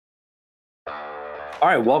All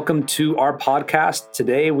right, welcome to our podcast.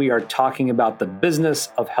 Today we are talking about the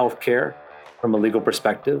business of healthcare from a legal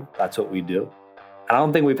perspective. That's what we do. And I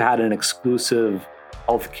don't think we've had an exclusive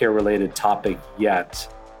healthcare related topic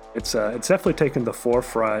yet. It's definitely taken the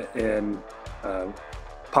forefront in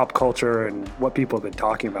pop culture and what people have been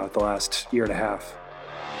talking about the last year and a half.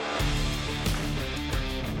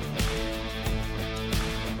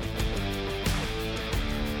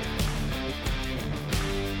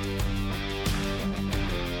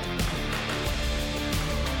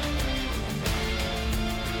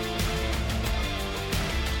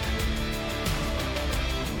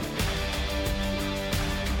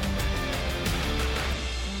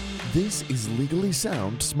 This is Legally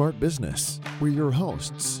Sound Smart Business, where your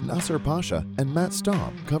hosts, Nasser Pasha and Matt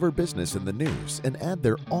Staub, cover business in the news and add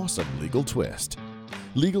their awesome legal twist.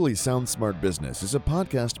 Legally Sound Smart Business is a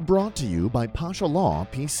podcast brought to you by Pasha Law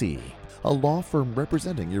PC, a law firm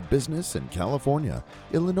representing your business in California,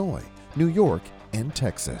 Illinois, New York, and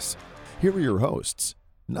Texas. Here are your hosts,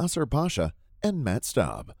 Nasser Pasha and Matt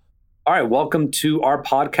Staub. All right, welcome to our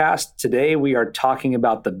podcast. Today we are talking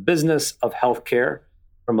about the business of healthcare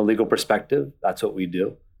from a legal perspective. That's what we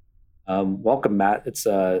do. Welcome, Matt. It's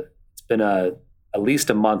been at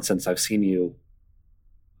least a month since I've seen you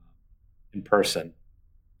in person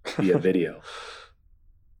via video.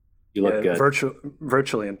 You look good.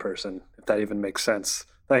 Virtually in person, if that even makes sense.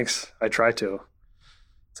 Thanks. I try to.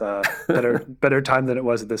 It's a better time than it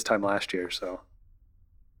was at this time last year. So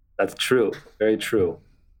that's true. Very true.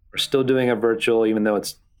 We're still doing a virtual, even though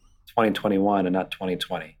it's 2021 and not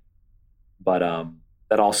 2020. But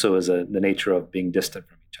that also is the nature of being distant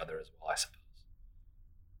from each other as well, I suppose.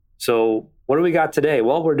 So what do we got today?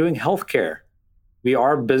 Well, we're doing healthcare. We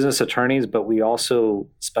are business attorneys, but we also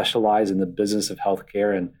specialize in the business of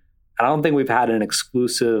healthcare. And I don't think we've had an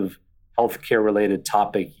exclusive healthcare related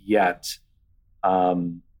topic yet.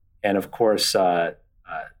 And of course, we're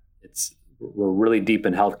really deep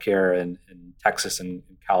in healthcare in Texas and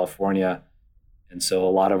in California. And so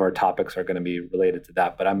a lot of our topics are going to be related to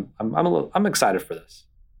that, but I'm excited for this.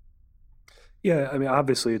 Yeah, I mean,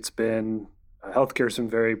 obviously it's been, healthcare's been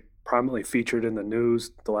very prominently featured in the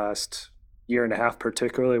news the last year and a half,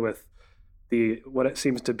 particularly with what it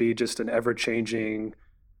seems to be just an ever-changing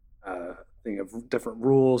thing of different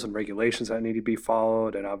rules and regulations that need to be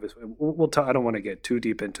followed. And obviously I don't want to get too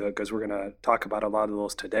deep into it because we're going to talk about a lot of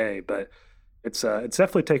those today, but it's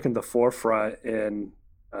definitely taken the forefront in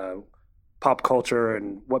pop culture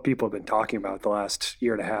and what people have been talking about the last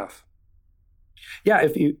year and a half. Yeah, I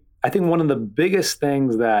think one of the biggest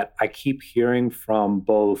things that I keep hearing from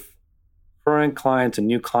both current clients and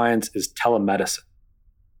new clients is telemedicine.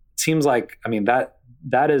 It seems like, I mean, that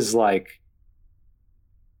is like,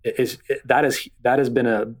 there's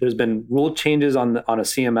been rule changes on a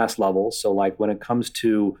CMS level. So like when it comes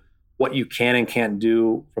to what you can and can't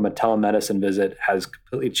do from a telemedicine visit has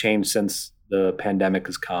completely changed since the pandemic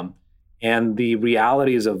has come. And the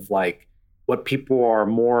realities of like what people are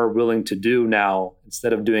more willing to do now,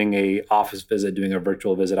 instead of doing a office visit, doing a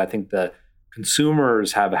virtual visit, I think the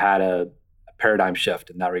consumers have had a paradigm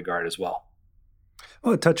shift in that regard as well.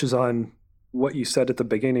 Well, it touches on what you said at the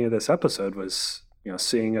beginning of this episode was,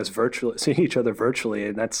 seeing each other virtually.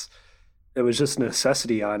 And it was just a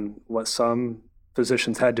necessity on what some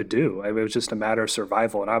physicians had to do. I mean, it was just a matter of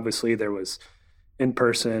survival. And obviously there was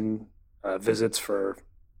in-person visits for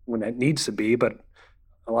when it needs to be, but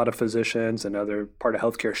a lot of physicians and other part of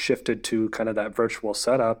healthcare shifted to kind of that virtual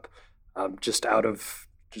setup,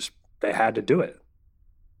 they had to do it.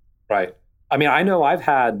 Right. I mean, I know I've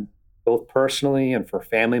had both personally and for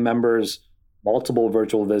family members, multiple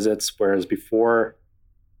virtual visits, whereas before,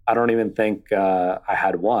 I don't even think I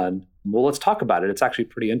had one. Well, let's talk about it. It's actually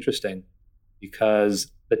pretty interesting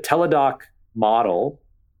because the Teladoc model,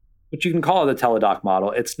 which you can call it the Teladoc model,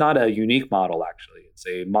 it's not a unique model, actually. It's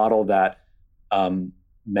a model that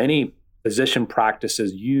many physician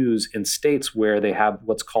practices use in states where they have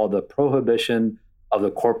what's called the prohibition of the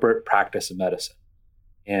corporate practice of medicine.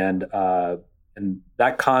 And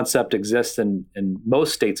that concept exists in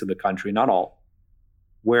most states of the country, not all,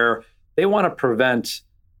 where they want to prevent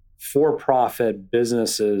for-profit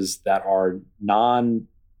businesses that are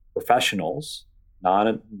non-professionals,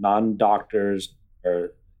 non-doctors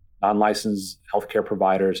or non-licensed healthcare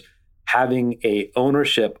providers having a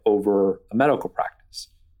ownership over a medical practice.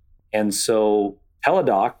 And so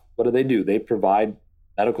Teladoc, what do? They provide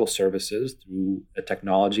medical services through a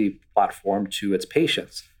technology platform to its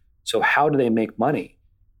patients. So how do they make money?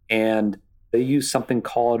 And they use something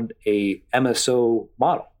called a MSO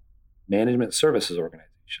model, Management Services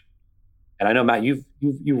Organization. And I know, Matt, you've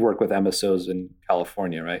worked with MSOs in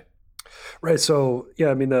California, right? Right. So, yeah,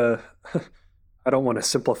 I mean, I don't want to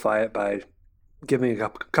simplify it by giving a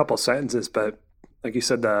couple sentences, but like you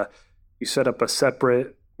said, you set up a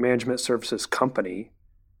separate management services company,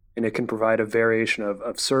 and it can provide a variation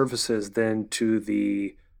of services then to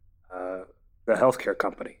the healthcare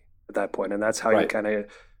company at that point, and Right.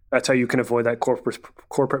 that's how you can avoid that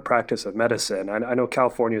corporate practice of medicine. I know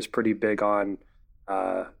California is pretty big on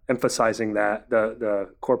emphasizing that the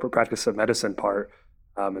corporate practice of medicine part,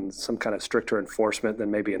 and some kind of stricter enforcement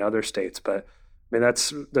than maybe in other states. But I mean,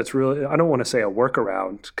 that's really, I don't want to say a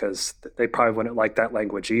workaround because they probably wouldn't like that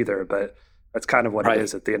language either. But that's kind of what it Right.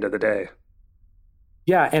 is at the end of the day.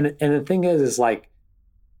 Yeah, and the thing is like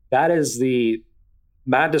that is the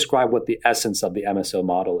Matt described what the essence of the MSO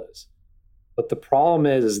model is. But the problem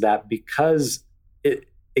is that because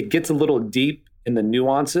it gets a little deep in the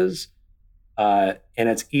nuances, and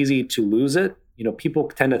it's easy to lose it. People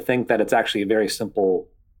tend to think that it's actually a very simple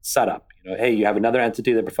setup. Hey, you have another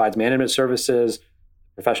entity that provides management services,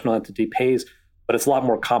 professional entity pays, but it's a lot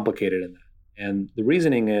more complicated than that. And the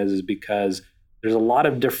reasoning is because there's a lot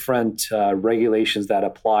of different regulations that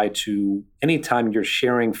apply to anytime you're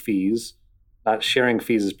sharing fees. Not sharing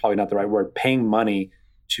fees is probably not the right word. Paying money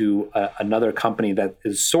to another company that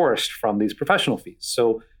is sourced from these professional fees.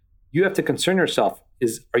 So you have to concern yourself: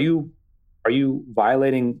 are you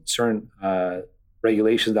violating certain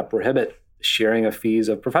regulations that prohibit the sharing of fees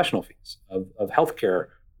of professional fees of healthcare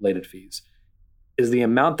related fees? Is the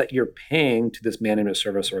amount that you're paying to this management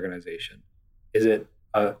service organization, is it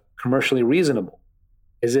commercially reasonable?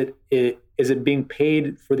 Is it being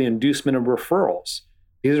paid for the inducement of referrals?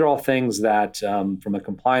 These are all things that, from a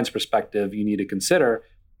compliance perspective, you need to consider.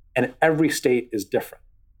 And every state is different.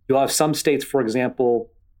 You'll have some states, for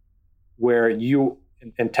example, where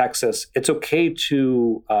in Texas, it's okay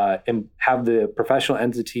to have the professional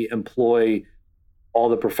entity employ all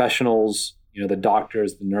the professionals, the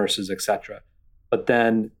doctors, the nurses, et cetera, but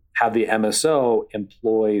then have the MSO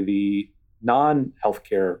employ the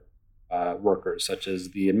non-healthcare workers, such as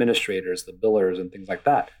the administrators, the billers, and things like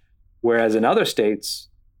that. Whereas in other states,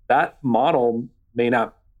 that model may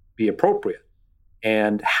not be appropriate.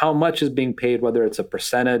 And how much is being paid, whether it's a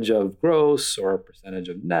percentage of gross or a percentage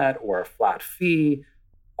of net or a flat fee,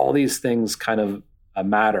 all these things kind of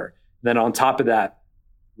matter. Then on top of that,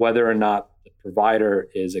 whether or not the provider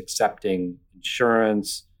is accepting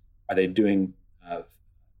insurance, are they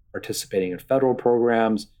participating in federal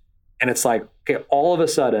programs? And it's like, okay, all of a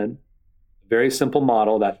sudden, a very simple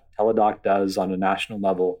model that Teladoc does on a national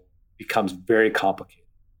level becomes very complicated.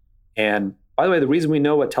 And by the way, the reason we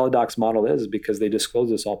know what Teladoc's model is because they disclose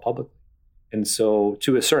this all publicly. And so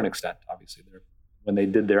to a certain extent, obviously, when they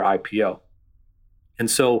did their IPO. And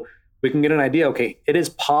so we can get an idea, okay, it is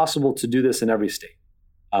possible to do this in every state,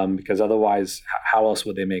 because otherwise, how else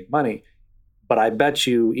would they make money? But I bet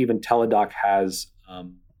you even Teladoc has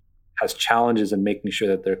challenges in making sure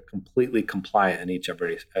that they're completely compliant in each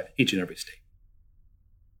and every state.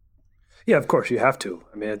 Yeah, of course you have to.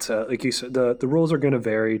 I mean, it's like you said, the rules are going to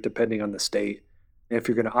vary depending on the state. And if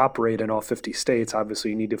you're going to operate in all 50 states,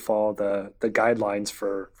 obviously you need to follow the guidelines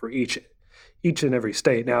for each and every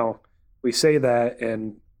state. Now, we say that,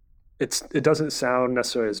 and it doesn't sound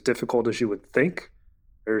necessarily as difficult as you would think.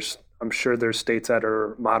 I'm sure there's states that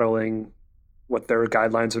are modeling what their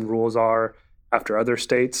guidelines and rules are after other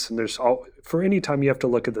states, and for any time you have to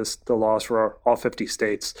look at the laws for all 50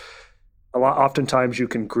 states. Oftentimes you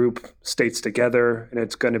can group states together and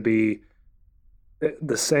it's going to be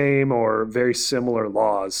the same or very similar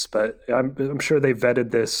laws, but I'm sure they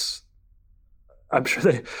vetted this. I'm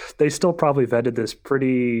sure they still probably vetted this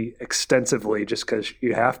pretty extensively just because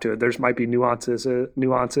you have to. There's might be nuances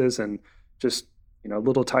and just,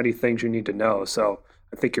 little tiny things you need to know. So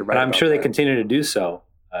I think you're right. And I'm sure they continue to do so,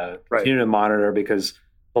 continue to monitor, because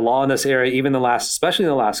the law in this area, especially in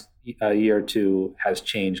the last year or two, has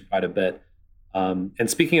changed quite a bit. And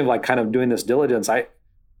speaking of like kind of doing this diligence, I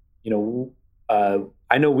know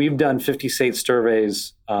we've done 50 state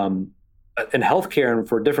surveys in healthcare and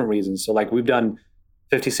for different reasons. So like we've done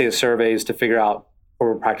 50 state surveys to figure out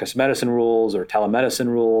corporate practice medicine rules or telemedicine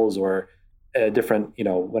rules or different,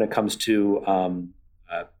 when it comes to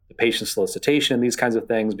the patient solicitation and these kinds of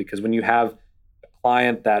things. Because when you have a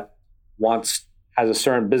client that has a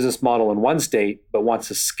certain business model in one state but wants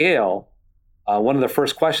to scale, one of the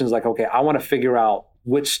first questions is like, okay, I want to figure out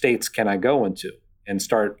which states can I go into and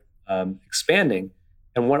start expanding.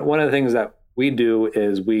 And one of the things that we do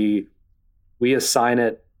is we assign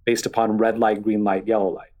it based upon red light, green light, yellow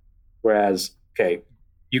light. Whereas, okay,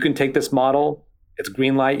 you can take this model, it's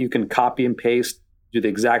green light, you can copy and paste, do the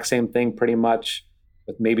exact same thing pretty much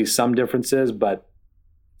with maybe some differences, but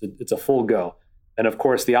it's a full go. And of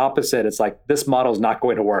course, the opposite, it's like, this model is not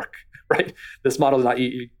going to work, right? This model is not,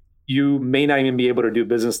 you may not even be able to do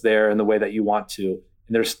business there in the way that you want to.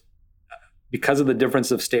 And there's, because of the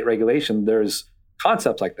difference of state regulation, there's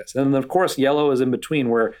concepts like this. And then of course, yellow is in between,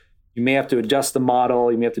 where you may have to adjust the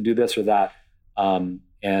model, you may have to do this or that. And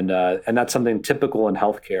that's something typical in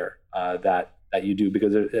healthcare that you do,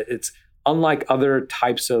 because it's unlike other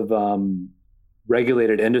types of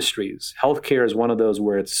regulated industries. Healthcare is one of those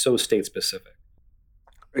where it's so state specific.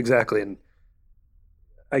 Exactly. And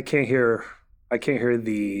I can't hear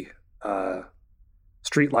the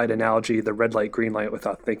street light analogy, the red light, green light,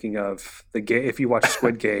 without thinking of the game. If you watch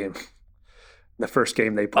Squid Game, the first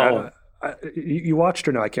game they played, you watched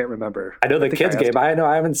or no? I can't remember. I know the kids game. I know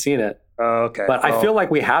I haven't seen it. Oh, okay. But I feel like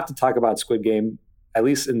we have to talk about Squid Game, at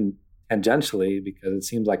least tangentially, because it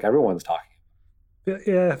seems like everyone's talking.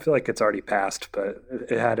 Yeah, I feel like it's already passed, but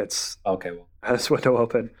it had its window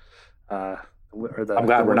open. I'm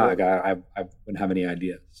glad we're not. I wouldn't have any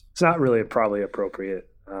ideas. It's not really probably appropriate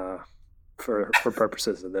for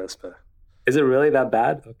purposes of this, but is it really that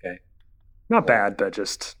bad? Okay, not bad, but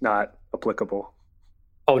just not applicable.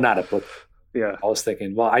 Oh, not applicable. Yeah, I was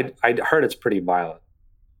thinking. Well, I heard it's pretty violent.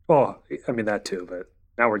 Well, I mean that too, but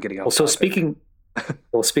now we're getting off. Well, so speaking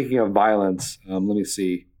of violence, let me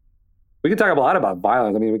see. We can talk a lot about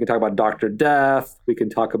violence. I mean, we can talk about Dr. Death. We can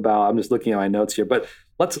talk about. I'm just looking at my notes here, but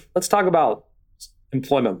let's talk about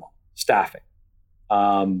employment law, staffing.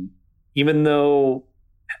 Even though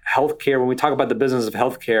healthcare, when we talk about the business of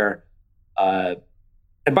healthcare,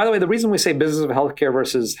 and by the way, the reason we say business of healthcare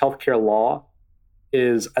versus healthcare law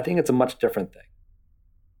is I think it's a much different thing.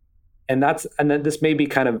 And then this may be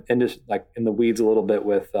kind of in the weeds a little bit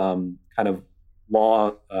with kind of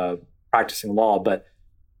law, practicing law, but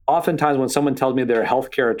oftentimes when someone tells me they're a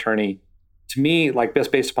healthcare attorney, to me, like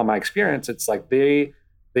based upon my experience, it's like they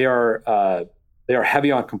are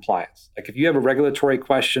heavy on compliance. Like if you have a regulatory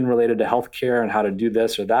question related to healthcare and how to do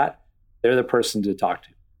this or that, they're the person to talk to.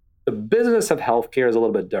 The business of healthcare is a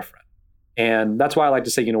little bit different. And that's why I like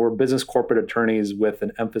to say, we're business corporate attorneys with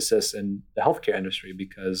an emphasis in the healthcare industry,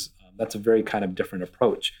 because that's a very kind of different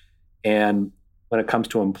approach. And when it comes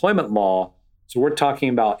to employment law, so we're talking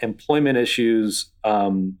about employment issues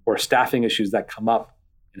or staffing issues that come up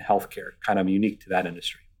in healthcare, kind of unique to that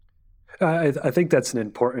industry. I think that's an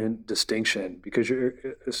important distinction, because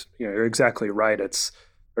you're exactly right.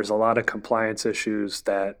 There's a lot of compliance issues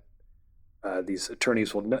that these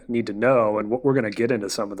attorneys will need to know, and we're going to get into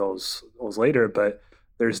some of those later. But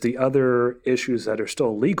there's the other issues that are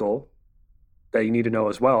still legal that you need to know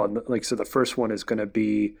as well. And so the first one is going to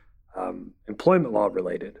be employment law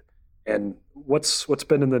related. And what's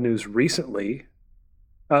been in the news recently?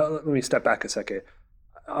 Let me step back a second.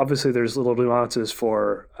 Obviously, there's little nuances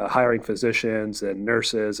for hiring physicians and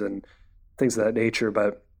nurses and things of that nature,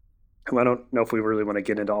 but I don't know if we really want to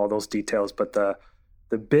get into all those details. But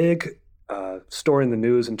the big story in the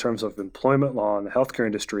news in terms of employment law in the healthcare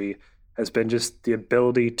industry has been just the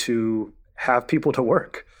ability to have people to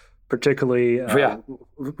work, particularly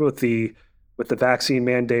with the vaccine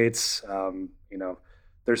mandates.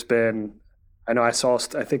 There's been, I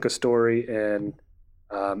think a story in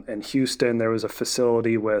Houston. There was a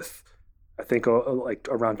facility with, I think, like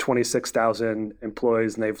around 26,000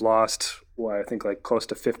 employees, and they've lost, I think, like close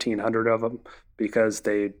to 1,500 of them because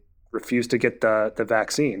they refused to get the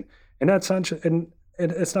vaccine. And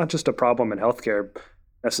it's not just a problem in healthcare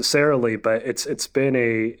necessarily, but it's been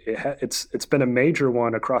a major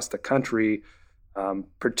one across the country,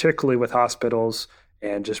 particularly with hospitals,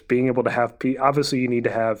 and just being able to have obviously you need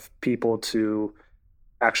to have people to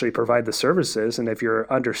actually provide the services. And if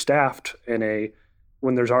you're understaffed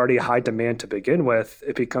when there's already a high demand to begin with,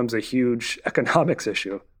 it becomes a huge economics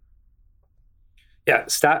issue. Yeah,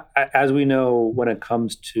 as we know, when it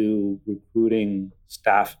comes to recruiting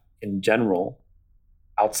staff in general,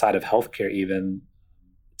 outside of healthcare even,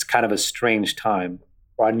 it's kind of a strange time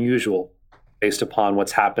or unusual based upon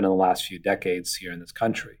what's happened in the last few decades here in this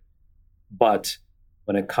country. But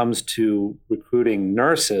when it comes to recruiting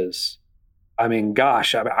nurses, I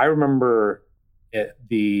remember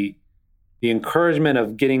the encouragement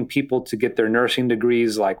of getting people to get their nursing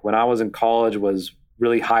degrees, like when I was in college, was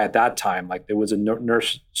really high at that time. Like there was a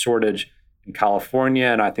nurse shortage in California,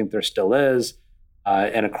 and I think there still is,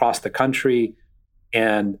 and across the country.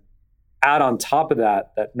 And add on top of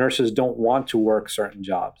that nurses don't want to work certain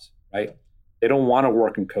jobs, right? They don't want to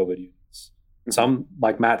work in COVID units. Some,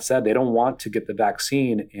 like Matt said, they don't want to get the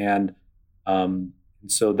vaccine. And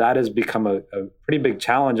so that has become a pretty big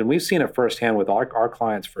challenge. And we've seen it firsthand with our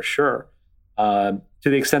clients for sure, to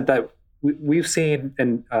the extent that we've seen,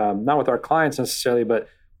 and not with our clients necessarily, but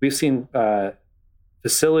we've seen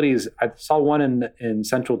facilities. I saw one in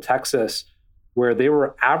Central Texas where they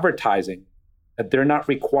were advertising that they're not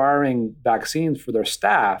requiring vaccines for their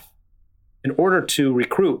staff in order to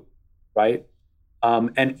recruit, right?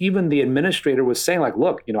 And even the administrator was saying, like,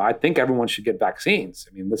 look, I think everyone should get vaccines.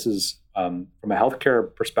 I mean, this is from a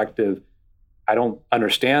healthcare perspective, I don't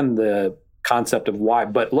understand the concept of why,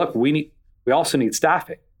 but look, we also need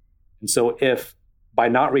staffing. And so if by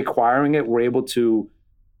not requiring it, we're able to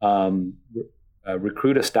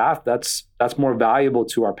recruit a staff, that's more valuable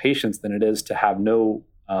to our patients than it is to have no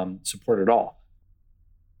support at all,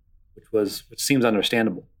 which seems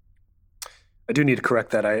understandable. I do need to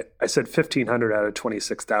correct that. I said 1,500 out of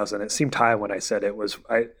 26,000. It seemed high when I said it was.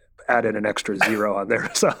 I added an extra zero on there.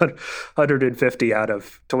 So 150 out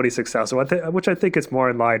of 26,000, which I think is more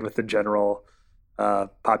in line with the general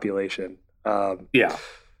population. Yeah.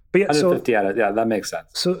 But yeah, 150 out of, that makes sense.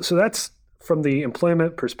 So that's from the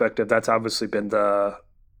employment perspective. That's obviously been the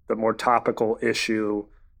more topical issue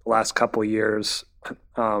the last couple of years.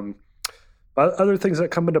 Other things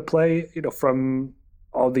that come into play, from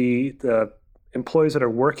all the employees that are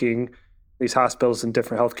working these hospitals and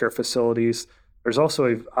different healthcare facilities. There's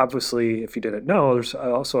also, obviously, if you didn't know, there's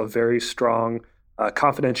also a very strong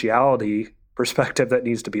confidentiality perspective that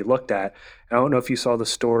needs to be looked at. And I don't know if you saw the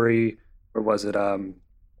story, or was it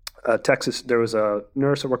Texas? There was a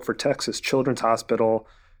nurse that worked for Texas Children's Hospital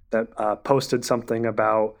that posted something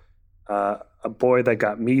about a boy that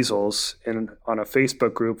got measles on a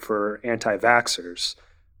Facebook group for anti-vaxxers,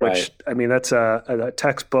 which, right. I mean, that's a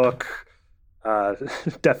textbook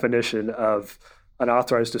definition of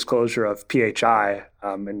unauthorized disclosure of PHI,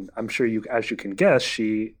 and I'm sure as you can guess,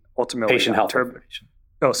 she ultimately patient health information.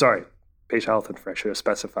 Oh, sorry, patient health information. I should have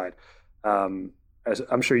specified. As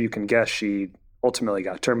I'm sure you can guess, she ultimately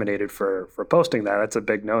got terminated for posting that. That's a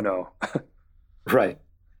big no-no. Right.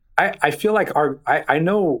 I feel like I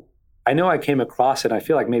know I came across it. I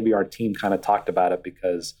feel like maybe our team kind of talked about it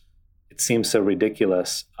because it seems so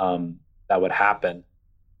ridiculous that would happen.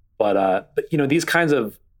 But these kinds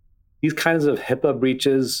of HIPAA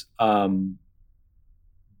breaches,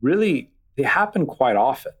 really, they happen quite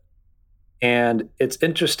often. And it's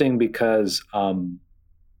interesting because from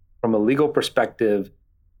a legal perspective,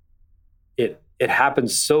 it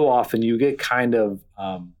happens so often. You get kind of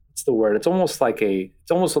what's the word? It's almost like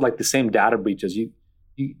the same data breaches.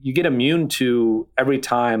 You get immune to every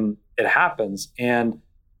time it happens. And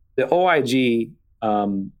the OIG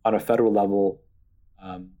on a federal level,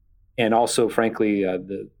 and also, frankly,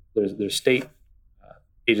 there's state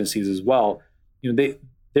agencies as well.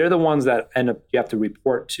 They're the ones that end up you have to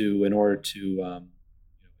report to in order to,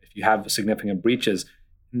 if you have significant breaches,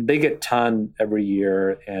 they get ton every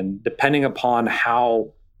year. And depending upon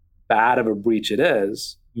how bad of a breach it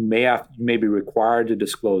is, you may be required to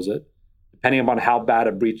disclose it. Depending upon how bad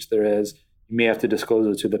a breach there is, you may have to disclose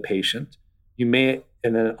it to the patient. And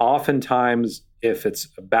then oftentimes, if it's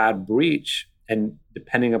a bad breach, and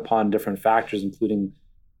depending upon different factors, including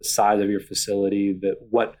the size of your facility,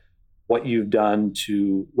 what you've done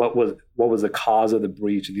to what was the cause of the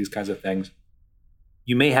breach, and these kinds of things,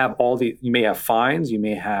 you may have fines, you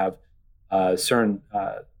may have certain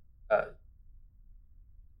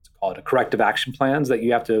call it corrective action plans that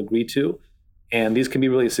you have to agree to, and these can be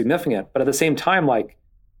really significant. But at the same time, like,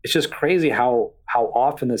 it's just crazy how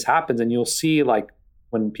often this happens, and you'll see, like,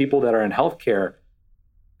 when people that are in healthcare,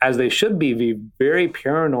 as they should be very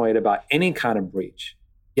paranoid about any kind of breach,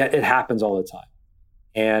 yet it happens all the time.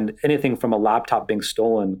 And anything from a laptop being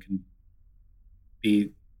stolen can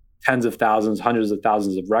be tens of thousands, hundreds of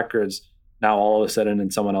thousands of records now all of a sudden in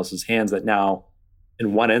someone else's hands that now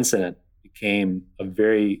in one incident became a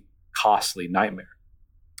very costly nightmare.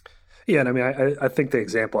 Yeah, and I mean, I think the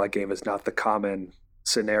example I gave is not the common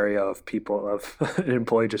scenario of an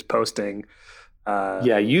employee just posting.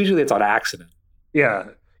 Usually it's on accident. Yeah,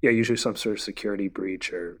 usually some sort of security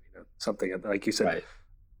breach or something like you said, right.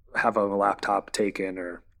 Have a laptop taken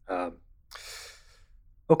or.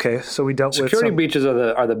 Okay, so we dealt with security breaches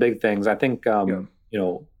are the big things. I think if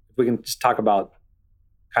we can just talk about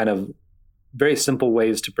kind of very simple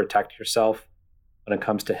ways to protect yourself when it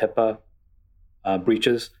comes to HIPAA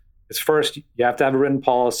breaches. Is first, you have to have a written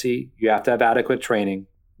policy. You have to have adequate training.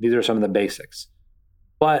 These are some of the basics.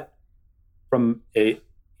 But from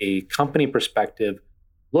a company perspective,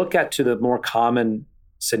 look to the more common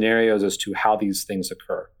scenarios as to how these things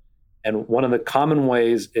occur. And one of the common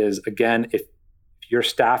ways is, again, if your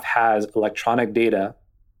staff has electronic data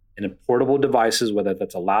in portable devices, whether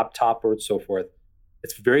that's a laptop or so forth,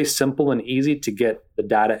 it's very simple and easy to get the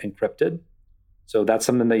data encrypted. So that's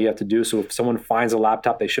something that you have to do. So if someone finds a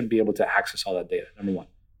laptop, they shouldn't be able to access all that data, number one.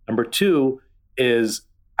 Number two is,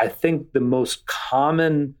 I think the most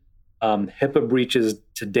common HIPAA breaches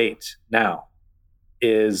to date now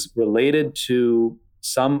is related to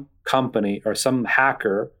some company or some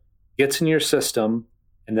hacker gets in your system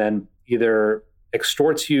and then either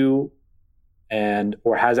extorts you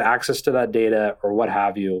or has access to that data or what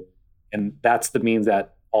have you. And that's the means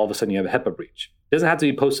that all of a sudden you have a HIPAA breach. It doesn't have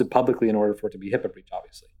to be posted publicly in order for it to be HIPAA breach,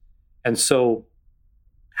 obviously. And so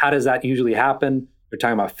how does that usually happen? You're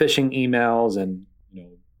talking about phishing emails and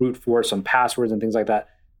brute force on passwords and things like that.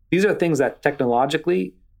 These are things that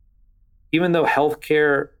technologically, even though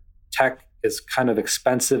healthcare tech is kind of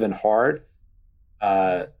expensive and hard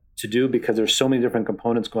to do because there's so many different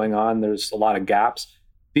components going on, there's a lot of gaps.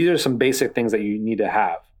 These are some basic things that you need to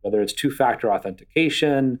have, whether it's two-factor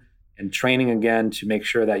authentication and training again to make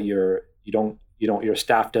sure that your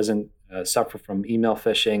staff doesn't suffer from email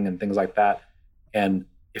phishing and things like that. And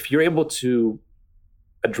if you're able to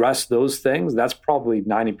address those things, that's probably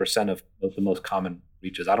 90% of the most common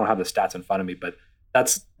breaches. I don't have the stats in front of me, but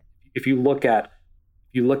that's if you look at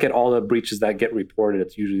all the breaches that get reported,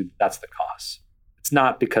 it's usually that's the cost. It's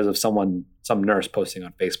not because of some nurse posting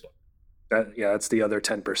on Facebook. That's the other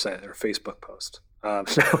 10% or Facebook post.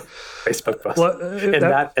 Facebook post. Well,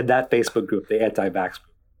 that Facebook group, the anti-vax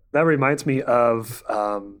group. That reminds me of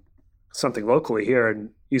something locally here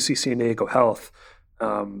in UC San Diego Health.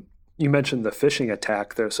 You mentioned the phishing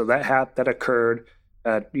attack there. So that occurred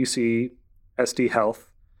at UCSD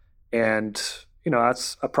Health. And,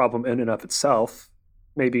 that's a problem in and of itself.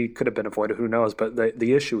 Maybe could have been avoided, who knows? But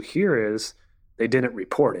the issue here is they didn't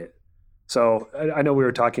report it. So I know we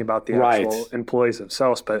were talking about the actual employees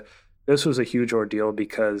themselves, but this was a huge ordeal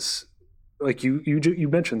because, like you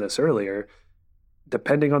mentioned this earlier,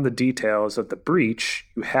 depending on the details of the breach,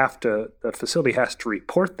 the facility has to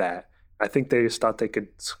report that. I think they just thought they could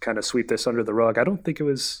kind of sweep this under the rug. I don't think it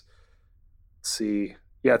was,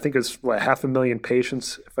 I think it was 500,000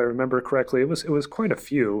 patients, if I remember correctly. It was quite a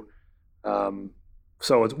few.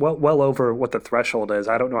 So it's well over what the threshold is.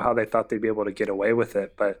 I don't know how they thought they'd be able to get away with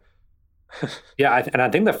it, but yeah, and I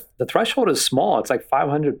think the threshold is small. It's like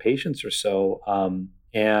 500 patients or so,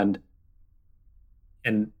 and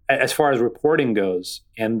as far as reporting goes,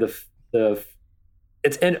 and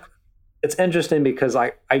it's interesting because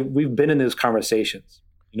we've been in those conversations.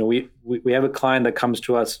 We have a client that comes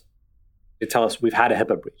to us. They tell us we've had a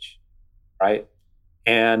HIPAA breach, right?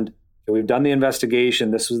 And we've done the investigation.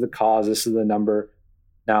 This was the cause. This is the number.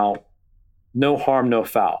 Now, no harm, no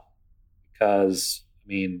foul, because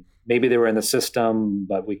maybe they were in the system,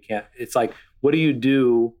 but we can't. It's like, what do you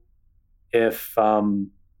do if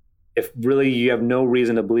really you have no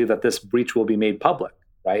reason to believe that this breach will be made public,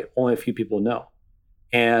 right? Only a few people know.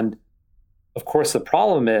 And of course, the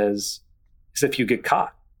problem is if you get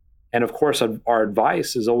caught. And of course, our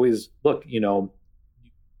advice is always, look, you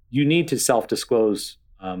need to self-disclose.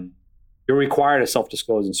 You're required to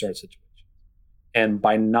self-disclose in certain situations. And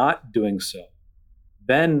by not doing so,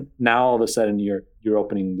 then now all of a sudden you're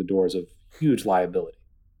opening the doors of huge liability,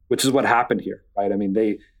 which is what happened here, right?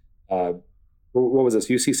 They, what was this?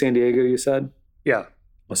 UC San Diego, you said? Yeah.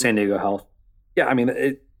 Well, San Diego Health. Yeah,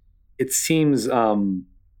 it seems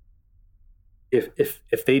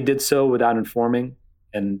if they did so without informing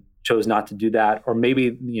and chose not to do that, or maybe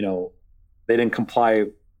they didn't comply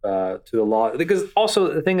to the law. Because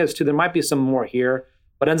also the thing is too, there might be some more here.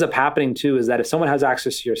 What ends up happening too is that if someone has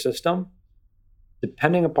access to your system,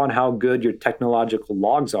 depending upon how good your technological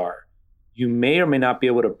logs are, you may or may not be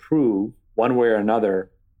able to prove one way or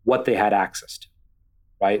another what they had access to,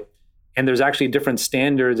 right? And there's actually different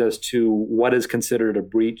standards as to what is considered a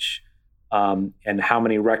breach and how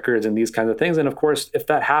many records and these kinds of things. And of course, if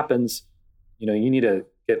that happens, you need to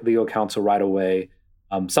get legal counsel right away.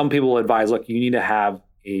 Some people advise, look, you need to have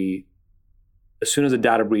as soon as a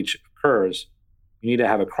data breach occurs, you need to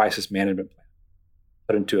have a crisis management plan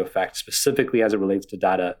put into effect, specifically as it relates to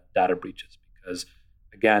data breaches. Because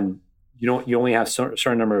again, you only have a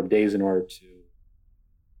certain number of days in order to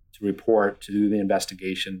report, to do the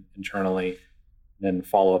investigation internally, and then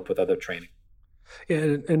follow up with other training.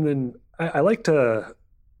 Yeah, and then I like to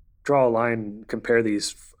draw a line, compare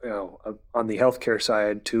these, on the healthcare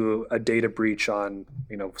side to a data breach on,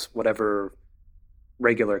 whatever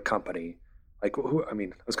regular company. Like, I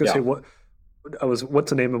was going to say,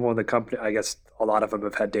 what's the name of one of the company? I guess a lot of them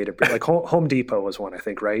have had data breach. Like Home Depot was one, I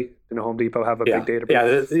think, right? Didn't Home Depot have a big data breach?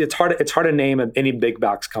 Yeah, it's hard to name any big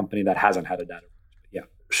box company that hasn't had a data breach. Yeah.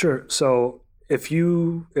 Sure. So if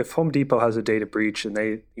Home Depot has a data breach and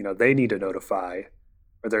they need to notify,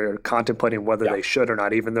 or they're contemplating whether they should or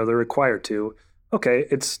not, even though they're required to, okay,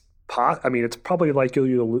 it's it's probably like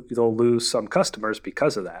they'll lose some customers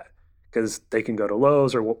because of that, because they can go to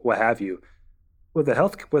Lowe's or what have you. With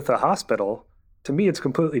a hospital, to me, it's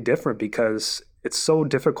completely different because it's so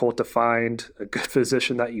difficult to find a good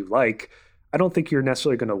physician that you like. I don't think you're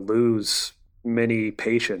necessarily going to lose many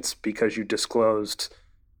patients because you disclosed,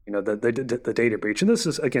 the data breach. And this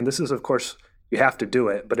is of course you have to do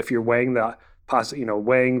it. But if you're weighing the pros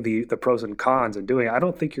and cons and doing it, I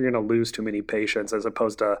don't think you're going to lose too many patients as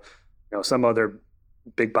opposed to, some other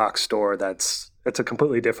big box store it's a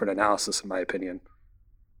completely different analysis in my opinion.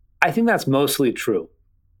 I think that's mostly true.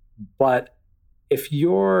 But if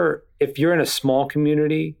you're in a small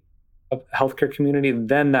community, a healthcare community,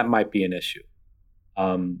 then that might be an issue.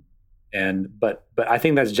 But I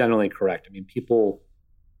think that's generally correct. I mean, people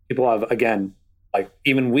have, again, like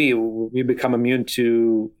even we become immune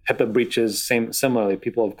to HIPAA breaches. Similarly,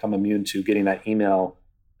 people have become immune to getting that email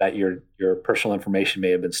that your personal information may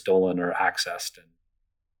have been stolen or accessed, and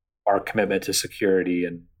our commitment to security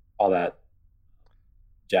and all that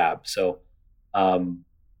jab. So,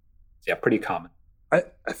 pretty common.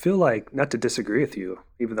 I feel like, not to disagree with you,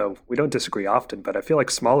 even though we don't disagree often, but I feel like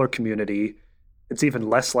smaller community, it's even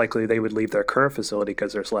less likely they would leave their current facility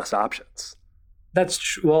because there's less options. That's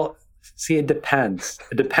true. Well, see, it depends.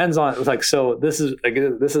 It depends on so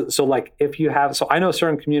like if you have, so I know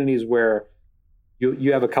certain communities where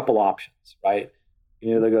you have a couple options, right?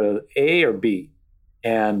 You either go to A or B.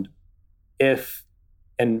 And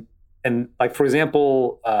like, for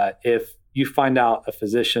example, if you find out a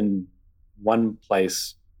physician one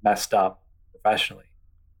place messed up professionally,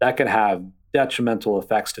 that could have detrimental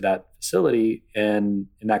effects to that facility in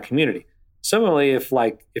that community. Similarly, if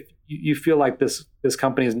you feel like this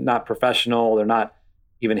company is not professional, they're not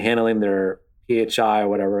even handling their PHI or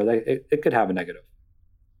whatever, it could have a negative.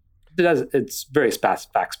 It's very fact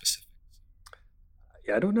specific.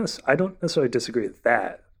 Yeah, I don't necessarily disagree with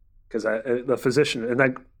that, because the physician, and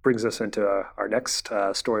that brings us into our next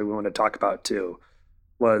story we want to talk about too,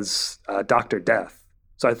 was Dr. Death.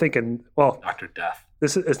 So I think Dr. Death.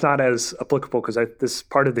 It's not as applicable because this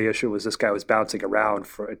part of the issue was this guy was bouncing around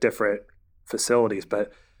for different facilities.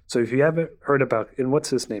 But so if you haven't heard about, and what's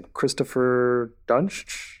his name, Christopher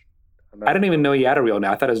Dunch? I didn't even know he had a real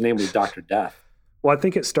name. I thought his name was Dr. Death. Well, I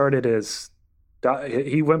think it started as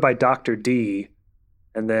he went by Dr. D,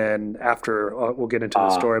 and then after we'll get into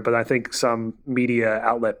the story. But I think some media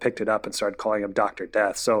outlet picked it up and started calling him Dr.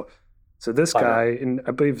 Death. So this guy, and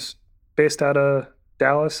I believe is based out of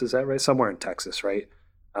Dallas, is that right? Somewhere in Texas, right?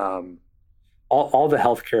 All the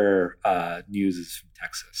healthcare news is from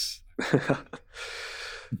Texas.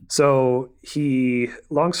 So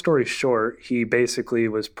long story short, he basically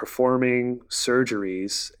was performing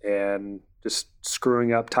surgeries and just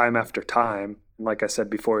screwing up time after time. And like I said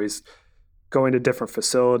before, he's going to different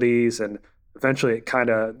facilities, and eventually it kind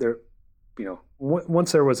of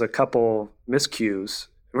once there was a couple miscues,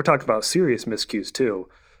 and we're talking about serious miscues too.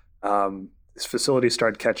 This facility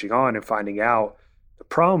started catching on and finding out. The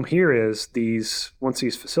problem here is once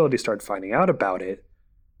these facilities started finding out about it,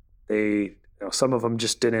 some of them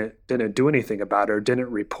just didn't do anything about it or didn't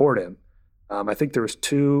report him. I think there was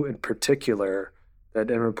two in particular that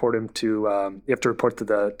didn't report him to. You have to report to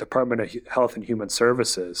the Department of Health and Human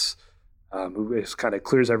Services, who kind of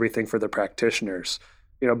clears everything for the practitioners.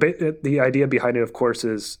 The idea behind it, of course,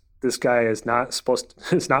 is this guy is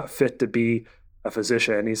not fit to be a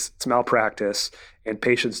physician. It's malpractice, and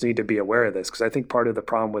patients need to be aware of this, because I think part of the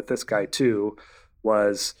problem with this guy too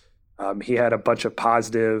was he had a bunch of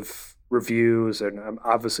positive reviews, and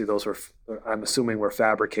obviously those I'm assuming were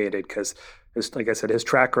fabricated, because like I said, his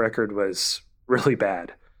track record was really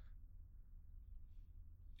bad.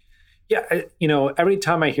 Yeah, every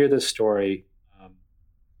time I hear this story,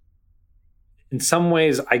 in some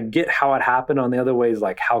ways I get how it happened. On the other ways,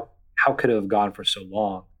 like how could it have gone for so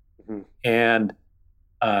long? Mm-hmm. And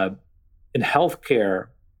in healthcare,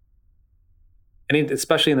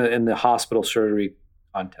 especially in the hospital surgery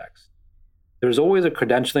context, there's always a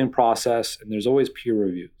credentialing process and there's always peer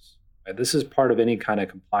reviews. Right? This is part of any kind of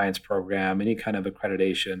compliance program, any kind of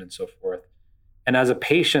accreditation, and so forth. And as a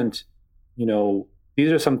patient,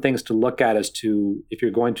 these are some things to look at as to, if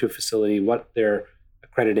you're going to a facility, what their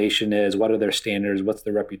accreditation is, what are their standards, what's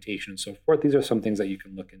their reputation, and so forth. These are some things that you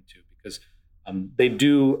can look into, because they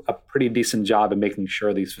do a pretty decent job in making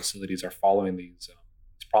sure these facilities are following these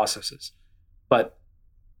processes. But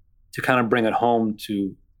to kind of bring it home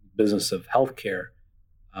to business of healthcare,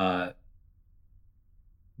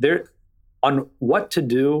 there on what to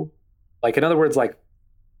do, like, in other words, like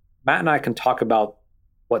Matt and I can talk about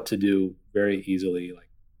what to do very easily, like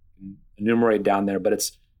enumerate down there, but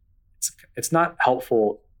it's not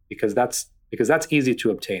helpful because that's easy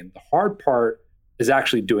to obtain. The hard part is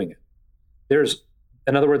actually doing it.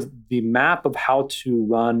 In other words, the map of how to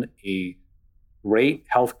run a great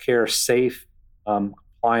healthcare safe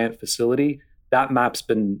compliant facility, that map's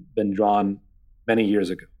been drawn many years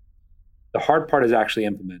ago. The hard part is actually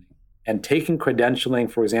implementing and taking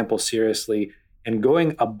credentialing, for example, seriously and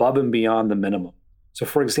going above and beyond the minimum. So,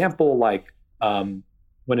 for example, like when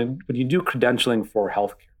you do credentialing for a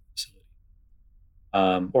healthcare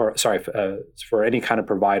facility, for any kind of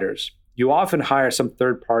providers, you often hire some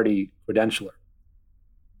third-party credentialer.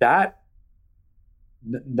 That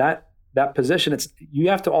position, you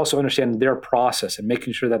have to also understand their process and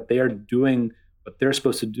making sure that they are doing what they're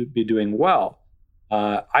supposed to be doing well.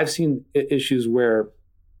 I've seen issues where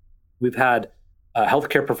we've had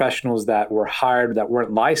healthcare professionals that were hired that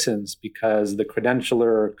weren't licensed because the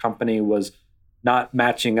credentialer company was not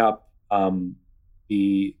matching up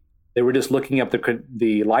they were just looking up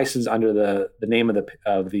the license under the name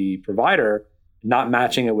of the provider, not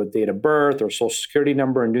matching it with date of birth or social security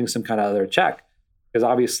number and doing some kind of other check. Because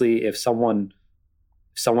obviously if someone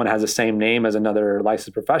has the same name as another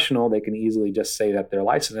licensed professional, they can easily just say that they're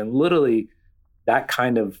licensed. And literally that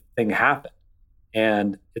kind of thing happened.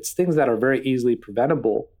 And it's things that are very easily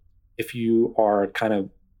preventable if you are kind of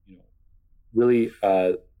really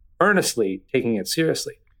earnestly taking it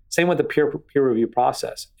seriously. Same with the peer review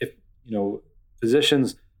process. If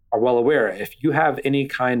physicians are well aware, if you have any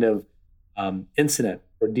kind of incident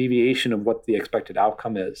or deviation of what the expected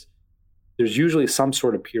outcome is, there's usually some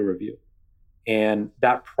sort of peer review. And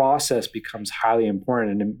that process becomes highly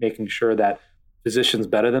important in making sure that physicians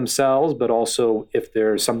better themselves, but also if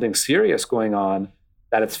there's something serious going on,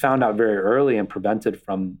 that it's found out very early and prevented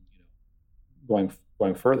from going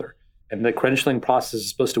further. And the credentialing process is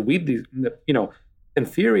supposed to weed these, in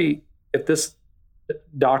theory, if this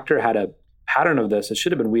doctor had a pattern of this, it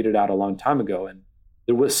should have been weeded out a long time ago. And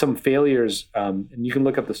there was some failures, and you can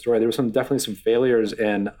look up the story. There was definitely some failures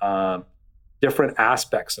in different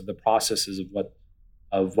aspects of the processes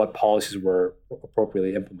of what policies were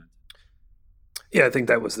appropriately implemented. Yeah, I think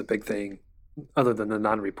that was the big thing, other than the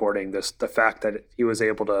non-reporting, the fact that he was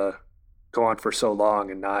able to go on for so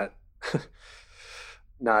long and not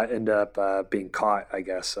end up being caught, I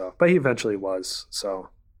guess. So, but he eventually was. So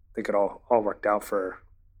I think it all worked out for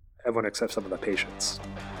everyone except some of the patients.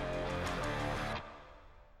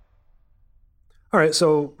 All right,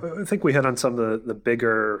 so I think we hit on some of the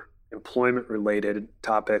bigger employment-related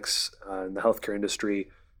topics in the healthcare industry.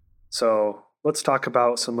 So let's talk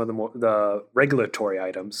about some of the regulatory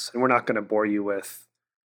items, and we're not going to bore you with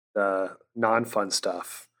the non-fun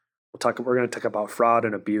stuff. We're going to talk about fraud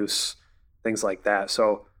and abuse, things like that.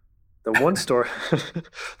 So the one story,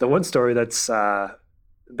 that's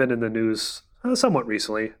been in the news somewhat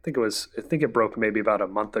recently, I think it broke maybe about a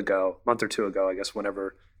month or two ago, I guess,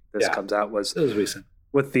 whenever this comes out, it was recent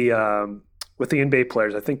with the NBA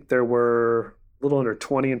players. I think there were a little under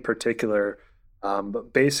 20 in particular.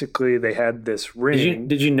 But basically, they had this ring.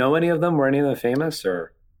 Did you know any of them? Were any of them famous,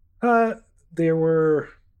 or? There were.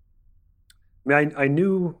 I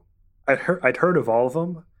knew. I'd heard of all of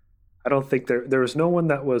them. I don't think there was no one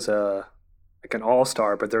that was like an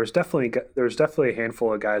all-star, but there was definitely a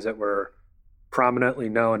handful of guys that were prominently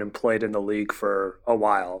known and played in the league for a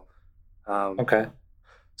while. Okay.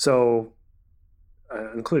 So,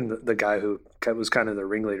 including the guy who was kind of the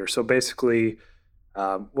ringleader. So basically,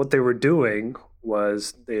 what they were doing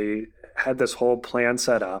was they had this whole plan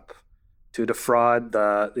set up to defraud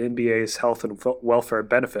the NBA's health and welfare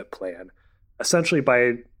benefit plan, essentially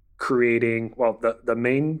by creating, the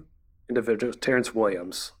main individual, Terrence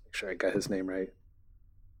Williams, make sure I got his name right. I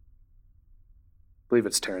believe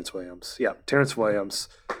it's Terrence Williams. Yeah, Terrence Williams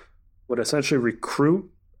would essentially recruit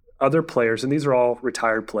other players, and these are all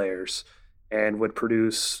retired players, and would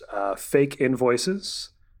produce fake invoices.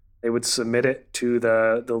 They would submit it to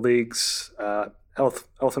the league's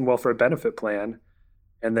health and welfare benefit plan,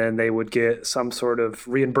 and then they would get some sort of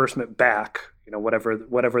reimbursement back,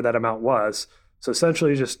 whatever that amount was. So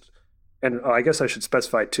essentially and I guess I should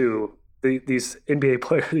specify too, these NBA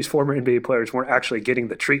players, these former NBA players weren't actually getting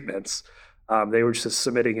the treatments. They were just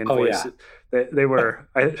submitting invoices. Oh, yeah. They were,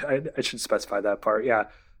 I should specify that part. Yeah.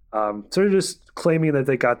 So they're just claiming that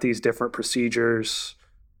they got these different procedures,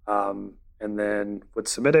 and then would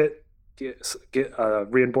submit it, get a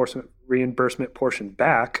reimbursement portion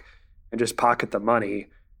back, and just pocket the money.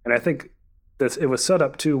 And I think it was set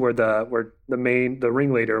up too, where the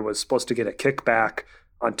ringleader was supposed to get a kickback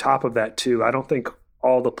on top of that too. I don't think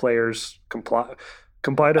all the players complied with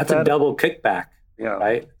that. That's a double kickback. Yeah.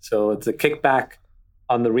 Right. So it's a kickback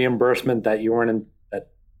on the reimbursement that you weren't that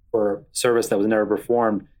for service that was never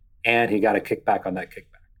performed, and he got a kickback on that kickback.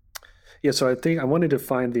 Yeah, so I think I wanted to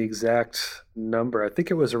find the exact number. I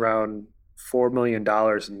think it was around $4 million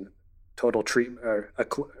in total treatment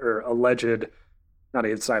or alleged, not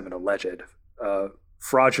even alleged,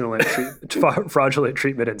 fraudulent fraudulent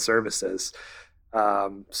treatment and services.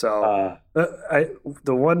 The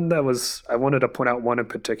one that was, I wanted to point out one in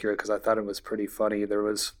particular because I thought it was pretty funny. There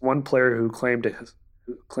was one player who claimed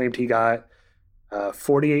he got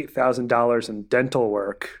 $48,000 in dental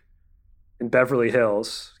work in Beverly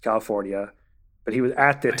Hills, California, but he was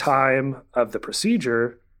at the time of the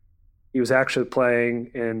procedure, he was actually playing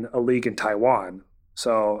in a league in Taiwan.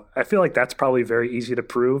 So I feel like that's probably very easy to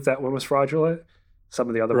prove that one was fraudulent. Some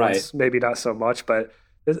of the other ones, maybe not so much, but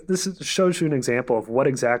this shows you an example of what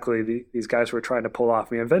exactly these guys were trying to pull off.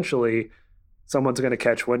 I mean, eventually someone's going to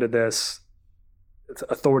catch wind of this,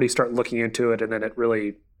 authorities start looking into it, and then it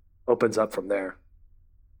really opens up from there.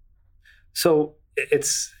 So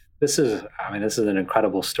this is an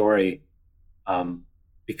incredible story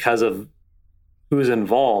because of who's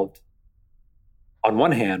involved on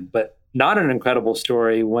one hand, but not an incredible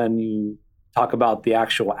story when you talk about the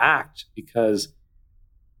actual act, because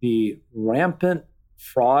the rampant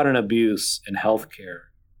fraud and abuse in healthcare,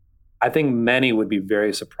 I think many would be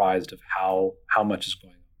very surprised of how much is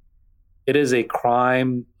going on. It is a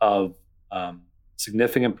crime of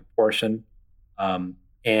significant proportion,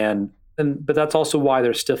 but that's also why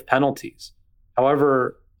there's stiff penalties.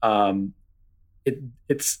 However,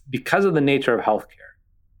 it's because of the nature of healthcare.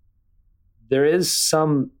 There is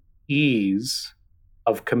some ease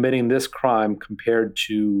of committing this crime compared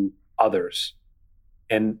to others.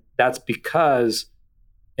 And that's because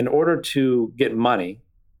in order to get money,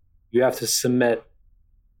 you have to submit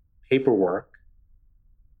paperwork,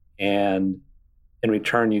 and in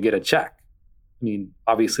return, you get a check. I mean,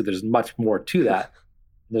 obviously, there's much more to that.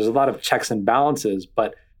 There's a lot of checks and balances,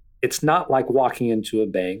 but it's not like walking into a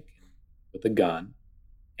bank with a gun.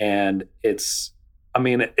 And it's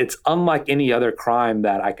unlike any other crime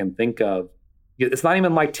that I can think of. It's not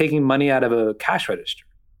even like taking money out of a cash register,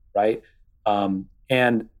 right?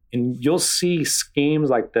 And you'll see schemes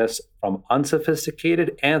like this from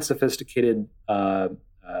unsophisticated and sophisticated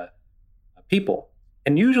people.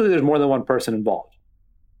 And usually there's more than one person involved.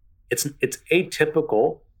 It's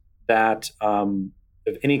atypical that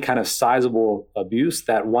of any kind of sizable abuse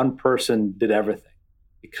that one person did everything.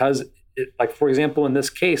 Because, like, for example, in this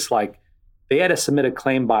case, like, they had to submit a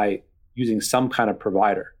claim by using some kind of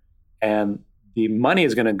provider. And the money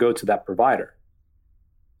is going to go to that provider.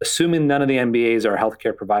 Assuming none of the MBAs are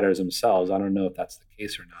healthcare providers themselves, I don't know if that's the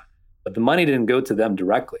case or not, but the money didn't go to them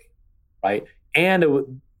directly, right? And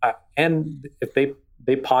if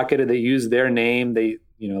they pocketed, they used their name, they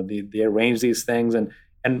arranged these things, and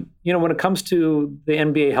when it comes to the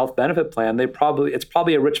NBA health benefit plan, it's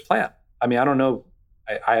probably a rich plan. I mean, I don't know.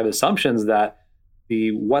 I have assumptions that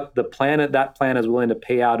that plan is willing to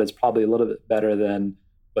pay out is probably a little bit better than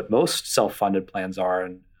what most self-funded plans are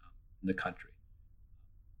in the country.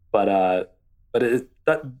 So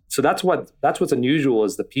that's what's unusual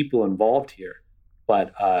is the people involved here.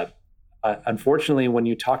 But unfortunately, when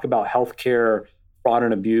you talk about healthcare fraud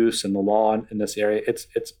and abuse and the law in this area, it's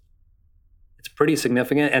pretty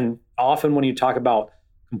significant. And often when you talk about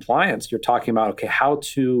compliance, you're talking about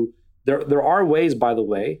there are ways, by the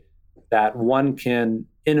way, that one can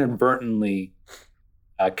inadvertently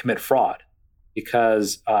commit fraud,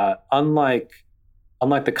 because unlike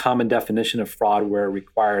the common definition of fraud where it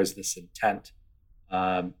requires this intent,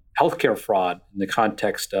 healthcare fraud in the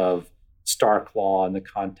context of Stark law, in the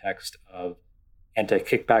context of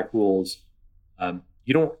anti-kickback rules,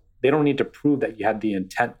 they don't need to prove that you had the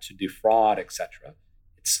intent to defraud, etc.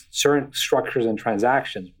 It's certain structures and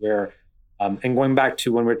transactions where, and going back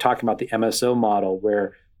to when we were talking about the MSO model,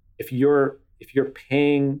 where if you're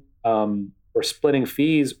paying or splitting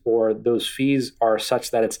fees, or those fees are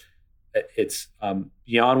such that it's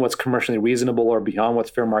beyond what's commercially reasonable or beyond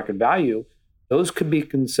what's fair market value, those could be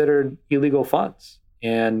considered illegal funds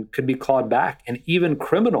and could be clawed back, and even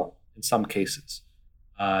criminal in some cases,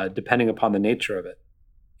 depending upon the nature of it.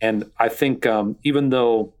 And I think even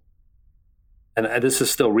though, and this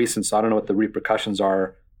is still recent, so I don't know what the repercussions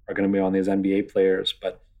are going to be on these NBA players,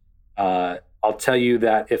 but I'll tell you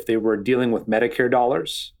that if they were dealing with Medicare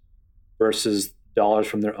dollars versus dollars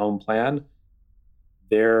from their own plan,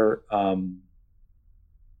 their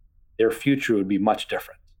future would be much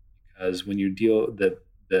different, because when you deal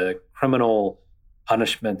the criminal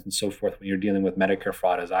punishment and so forth, when you're dealing with Medicare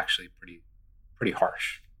fraud, is actually pretty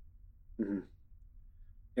harsh. Mm-hmm.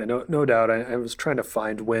 Yeah, no doubt. I was trying to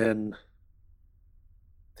find when.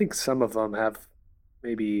 I think some of them have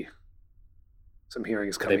maybe some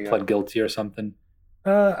hearings They coming pled up. guilty or something.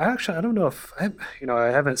 Actually, I don't know if I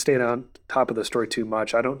haven't stayed on top of the story too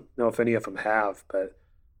much. I don't know if any of them have, but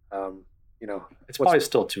It's probably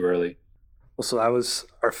still too early. well, so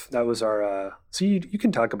that was our. So you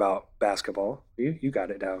can talk about basketball. You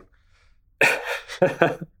got it down.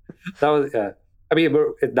 That was yeah. I mean,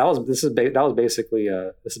 this is basically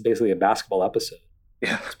a basketball episode,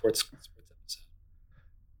 Yeah, sports episode.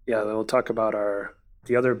 yeah. Then we'll talk about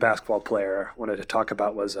the other basketball player I wanted to talk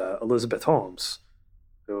about was Elizabeth Holmes,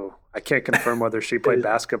 who I can't confirm whether she played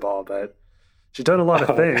basketball, but she's done a lot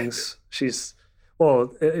of things. She's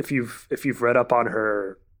if you've read up on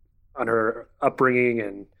her upbringing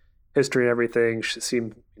and history and everything,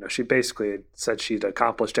 she basically said she'd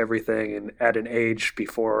accomplished everything and at an age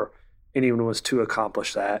before anyone was to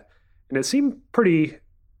accomplish that. And it seemed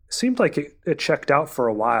like it checked out for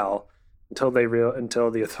a while until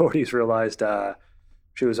the authorities realized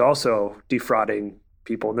she was also defrauding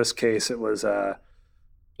people. In this case, it was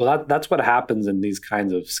Well, that's what happens in these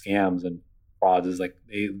kinds of scams and frauds is like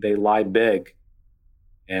they lie big,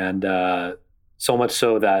 and so much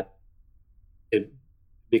so that it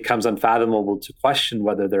becomes unfathomable to question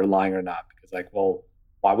whether they're lying or not. Because like, well,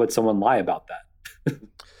 why would someone lie about that?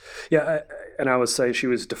 Yeah, and I would say she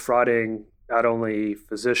was defrauding not only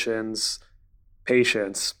physicians,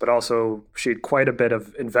 patients, but also she had quite a bit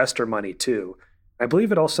of investor money too. I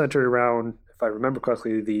believe it all centered around, if I remember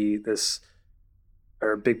correctly,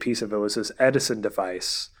 a big piece of it was this Edison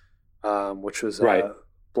device, which was Right.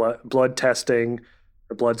 blood testing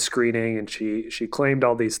or blood screening, and she claimed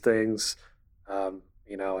all these things,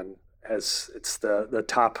 and as it's the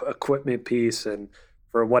top equipment piece and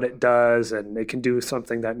for what it does, and it can do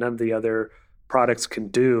something that none of the other products can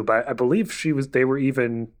do. But I believe they were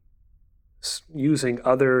even using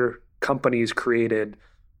other companies' created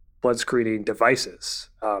blood screening devices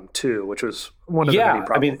too, which was one of the many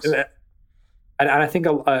problems. I mean, and I think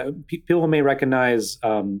people may recognize.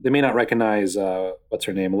 They may not recognize what's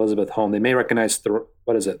her name, Elizabeth Holmes. They may recognize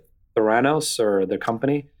what is it, Theranos or their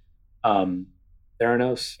company, Theranos. I don't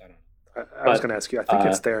know. I was going to ask you. I think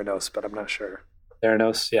it's Theranos, but I'm not sure.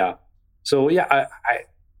 Theranos, yeah. So yeah,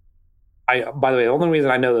 I by the way, the only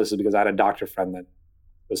reason I know this is because I had a doctor friend that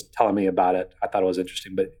was telling me about it. I thought it was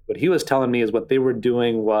interesting, but what he was telling me is what they were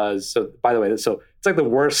doing was, so by the way, so it's like the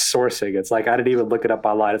worst sourcing. It's like I didn't even look it up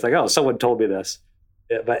online. It's like, oh, someone told me this.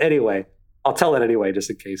 Yeah, but anyway, I'll tell it anyway, just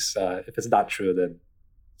in case. If it's not true, then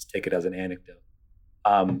let's take it as an anecdote.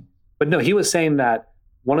 But no, he was saying that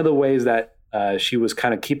one of the ways that she was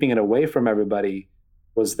kind of keeping it away from everybody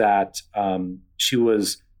was that she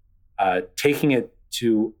was taking it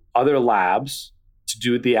to other labs to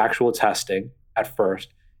do the actual testing at first.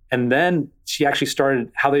 And then she actually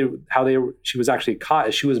started she was actually caught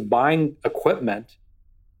is she was buying equipment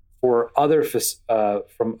for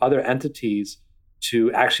from other entities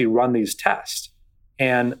to actually run these tests.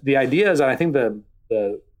 And the idea is that I think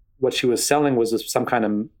what she was selling was some kind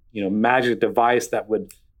of magic device that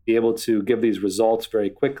would be able to give these results very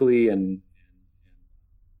quickly and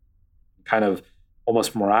kind of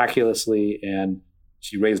almost miraculously. And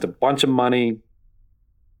she raised a bunch of money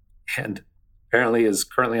and apparently is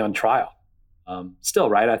currently on trial. Still,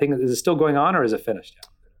 right? I think, is it still going on or is it finished?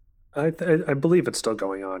 I believe it's still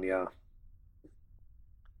going on, yeah.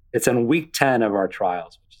 It's in week 10 of our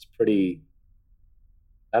trials, which is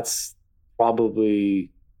that's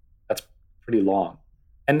pretty long.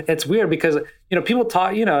 And it's weird because, people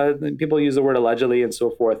people use the word allegedly and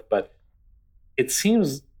so forth, but it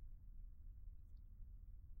seems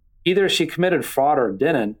either she committed fraud or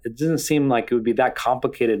didn't. It doesn't seem like it would be that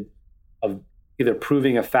complicated of either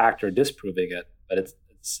proving a fact or disproving it, but it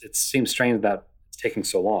seems strange that it's taking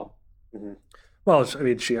so long. Mm-hmm. Well, I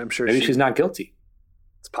mean, I'm sure maybe she's not guilty.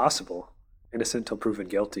 It's possible, innocent until proven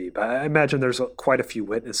guilty. But I imagine there's quite a few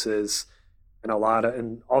witnesses and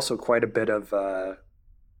also quite a bit of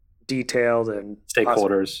detailed and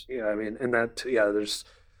stakeholders. I mean, and that there's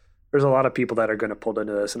a lot of people that are going to pull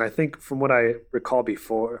into this. And I think from what I recall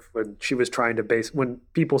before, when she was trying to when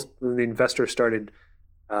the investors started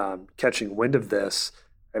catching wind of this,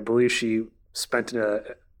 I believe she spent an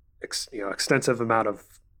extensive amount of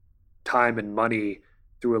time and money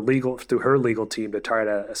through her legal team to try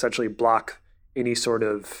to essentially block any sort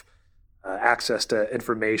of access to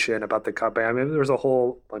information about the company. I mean, there's a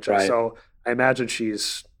whole bunch of, so I imagine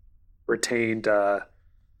she's retained a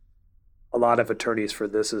lot of attorneys for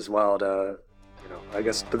this as well to, I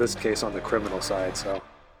guess for this case on the criminal side. So.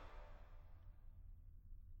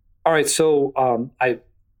 All right. So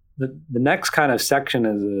the next kind of section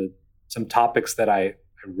is some topics that I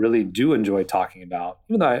I really do enjoy talking about,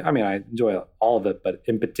 even though I enjoy all of it, but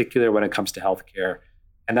in particular when it comes to healthcare,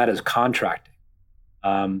 and that is contracting.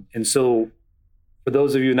 And so for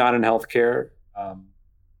those of you not in healthcare,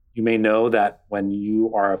 you may know that when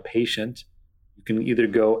you are a patient, you can either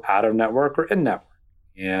go out of network or in network.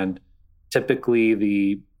 And typically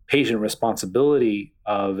the patient responsibility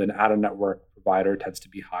of an out of network provider tends to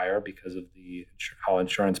be higher because of how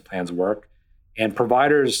insurance plans work. And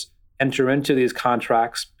providers enter into these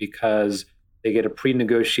contracts because they get a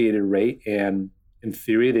pre-negotiated rate, and in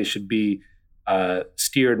theory, they should be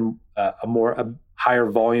steered a higher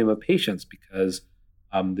volume of patients because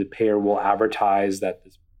the payer will advertise that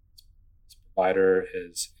this provider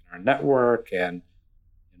is in our network and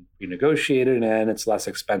pre-negotiated, and it's less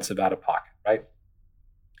expensive out of pocket, right?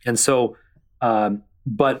 And so,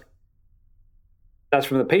 but that's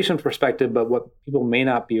from the patient perspective. But what people may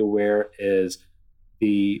not be aware is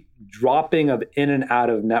the dropping of in and out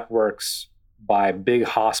of networks by big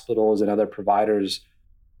hospitals and other providers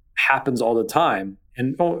happens all the time.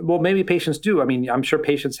 And well, maybe patients do. I mean, I'm sure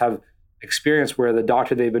patients have experience where the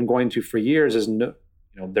doctor they've been going to for years is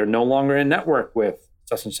they're no longer in network with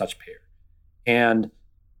such and such payer. And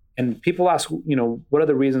people ask, what are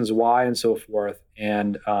the reasons why and so forth.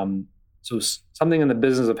 And so something in the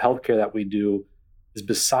business of healthcare that we do is,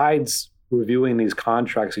 besides reviewing these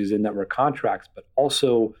contracts, these in-network contracts, but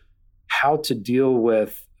also how to deal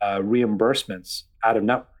with reimbursements out of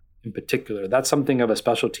network in particular. That's something of a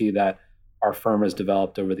specialty that our firm has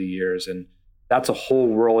developed over the years. And that's a whole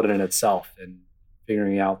world in itself, and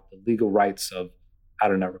figuring out the legal rights of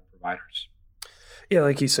out-of-network providers. Yeah,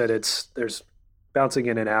 like you said, there's bouncing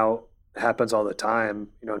in and out happens all the time.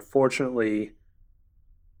 Unfortunately,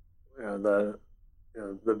 the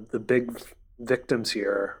big victims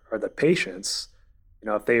here are the patients.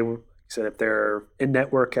 If they're in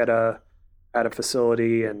network at a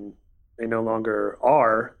facility and they no longer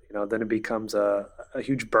are, then it becomes a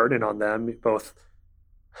huge burden on them, both,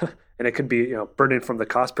 and it could be, burden from the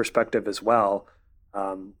cost perspective as well.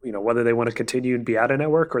 Whether they want to continue and be out of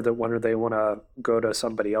network, or whether they want to go to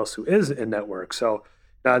somebody else who is in network. So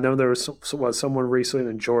I know there was someone recently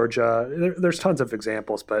in Georgia. There's tons of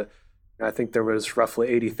examples, but I think there was roughly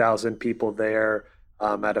 80,000 people there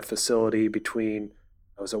at a facility between,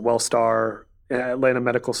 it was a Wellstar, Atlanta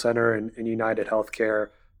Medical Center, and United Healthcare.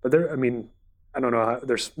 But I don't know.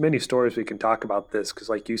 There's many stories we can talk about this because,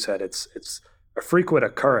 like you said, it's a frequent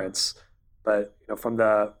occurrence. But from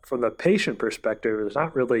the patient perspective, there's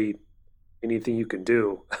not really anything you can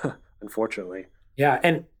do, unfortunately.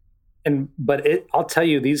 Yeah, but I'll tell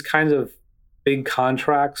you, these kinds of big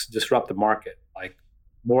contracts disrupt the market. Like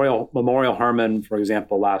Memorial Hermann, for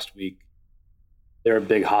example, last week, they're a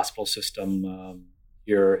big hospital system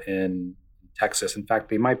here in Texas. In fact,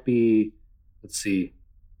 they might be. Let's see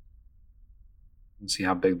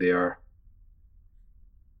how big they are.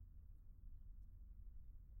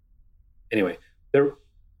 Anyway, they're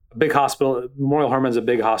a big hospital. Memorial Hermann's a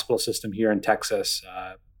big hospital system here in Texas,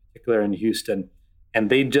 particularly in Houston. And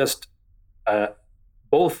they just,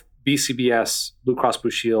 both BCBS, Blue Cross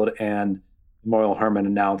Blue Shield, and Memorial Hermann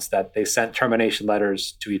announced that they sent termination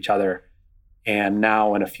letters to each other. And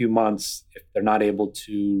now in a few months, if they're not able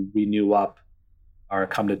to renew up or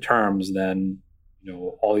come to terms, then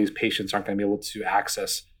all these patients aren't going to be able to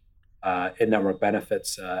access in-network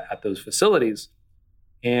benefits at those facilities.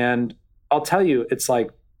 And I'll tell you, it's like,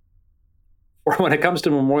 when it comes to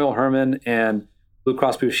Memorial Hermann and Blue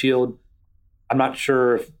Cross Blue Shield, I'm not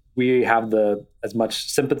sure if we have as much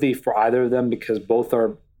sympathy for either of them, because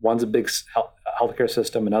one's a big healthcare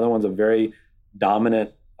system, another one's a very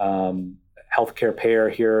dominant healthcare payer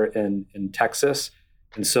here in Texas.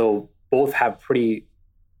 And so both have pretty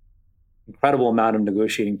incredible amount of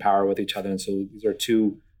negotiating power with each other. And so these are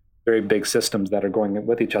two very big systems that are going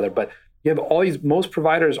with each other. But you have most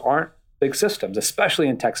providers aren't big systems, especially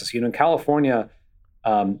in Texas. In California,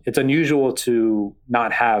 it's unusual to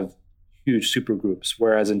not have huge super groups,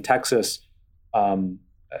 whereas in Texas,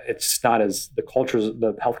 it's not as the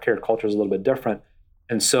healthcare culture is a little bit different,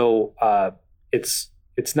 and so it's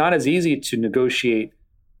not as easy to negotiate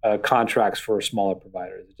contracts for smaller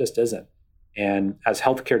providers. It just isn't. And as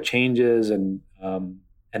healthcare changes and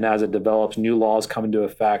as it develops, new laws come into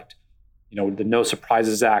effect. The No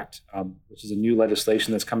Surprises Act, which is a new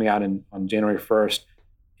legislation that's coming out on January 1st,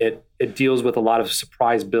 it deals with a lot of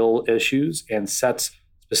surprise bill issues and sets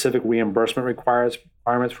specific reimbursement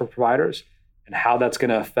requirements for providers. And how that's going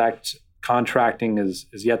to affect contracting is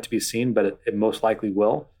yet to be seen, but it most likely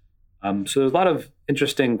will. So there's a lot of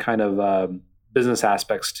interesting kind of business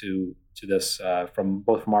aspects to this from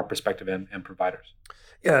our perspective and providers.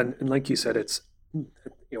 Yeah, and like you said, it's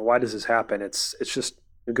why does this happen? It's just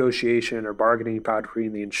negotiation or bargaining power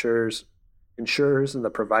between the insurers and the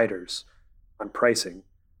providers on pricing.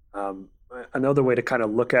 Another way to kind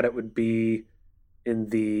of look at it would be in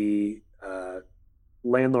the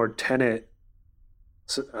landlord-tenant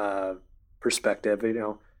perspective.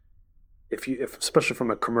 If especially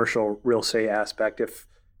from a commercial real estate aspect, if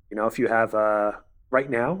you have right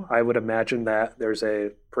now, I would imagine that there's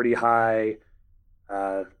a pretty high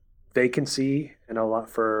vacancy and a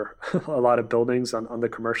lot of buildings on the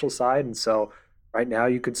commercial side, and so right now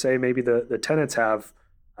you could say maybe the tenants have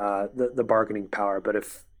the bargaining power. But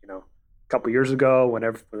if a couple years ago,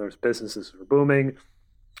 whenever those businesses were booming,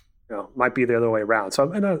 might be the other way around.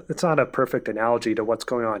 So it's not a perfect analogy to what's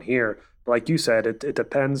going on here. But like you said, it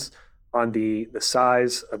depends on the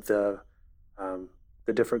size of the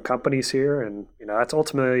different companies here, and that's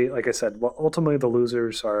ultimately, like I said, ultimately the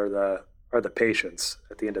losers are the patients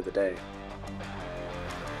at the end of the day.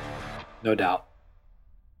 No doubt.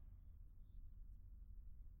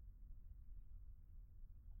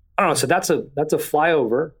 I don't know. So that's a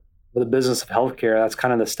flyover for the business of healthcare. That's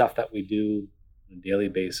kind of the stuff that we do on a daily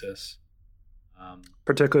basis.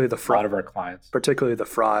 Particularly the fraud. A lot of our clients. Particularly the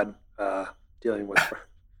fraud, dealing with.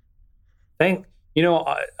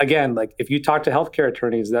 Again, like if you talk to healthcare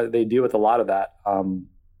attorneys, that they deal with a lot of that.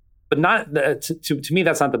 But not to me,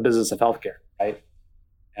 that's not the business of healthcare, right?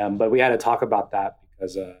 But we had to talk about that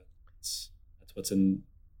because that's what's in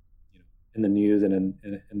the news and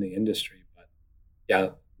in the industry. But yeah,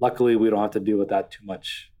 luckily we don't have to deal with that too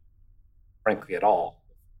much, frankly, at all.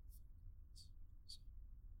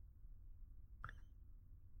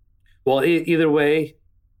 Well, either way,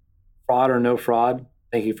 fraud or no fraud,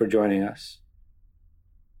 thank you for joining us.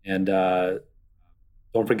 And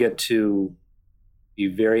don't forget to be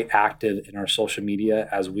very active in our social media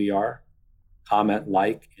as we are. Comment,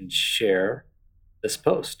 like, and share this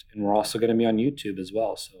post. And we're also going to be on YouTube as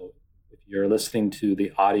well. So if you're listening to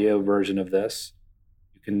the audio version of this,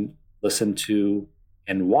 you can listen to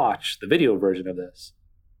and watch the video version of this.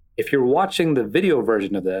 If you're watching the video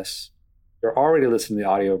version of this, you're already listening to the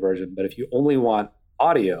audio version. But if you only want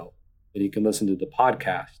audio, then you can listen to the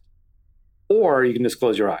podcast. Or you can just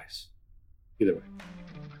close your eyes. Either way.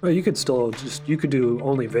 Well, you could do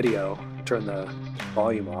only video, turn the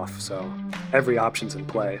volume off. So every option's in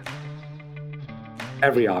play.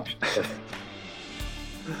 Every option.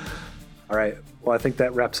 All right. Well, I think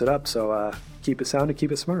that wraps it up. So keep it sound and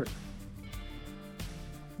keep it smart.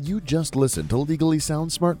 You just listened to Legally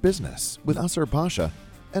Sound Smart Business with Asar Pasha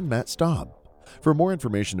and Matt Staub. For more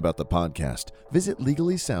information about the podcast, visit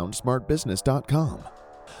legallysoundsmartbusiness.com.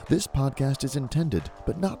 This podcast is intended,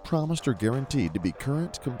 but not promised or guaranteed to be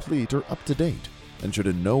current, complete, or up to date, and should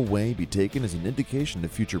in no way be taken as an indication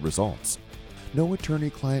of future results. No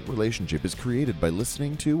attorney-client relationship is created by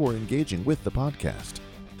listening to or engaging with the podcast.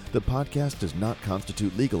 The podcast does not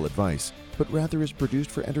constitute legal advice, but rather is produced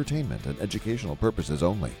for entertainment and educational purposes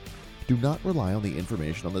only. Do not rely on the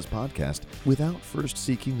information on this podcast without first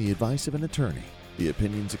seeking the advice of an attorney. The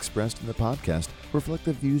opinions expressed in the podcast reflect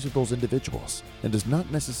the views of those individuals and does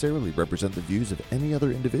not necessarily represent the views of any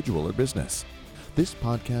other individual or business. This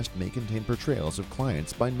podcast may contain portrayals of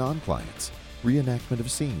clients by non-clients, reenactment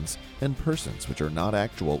of scenes, and persons which are not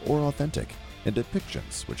actual or authentic, and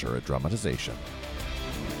depictions which are a dramatization.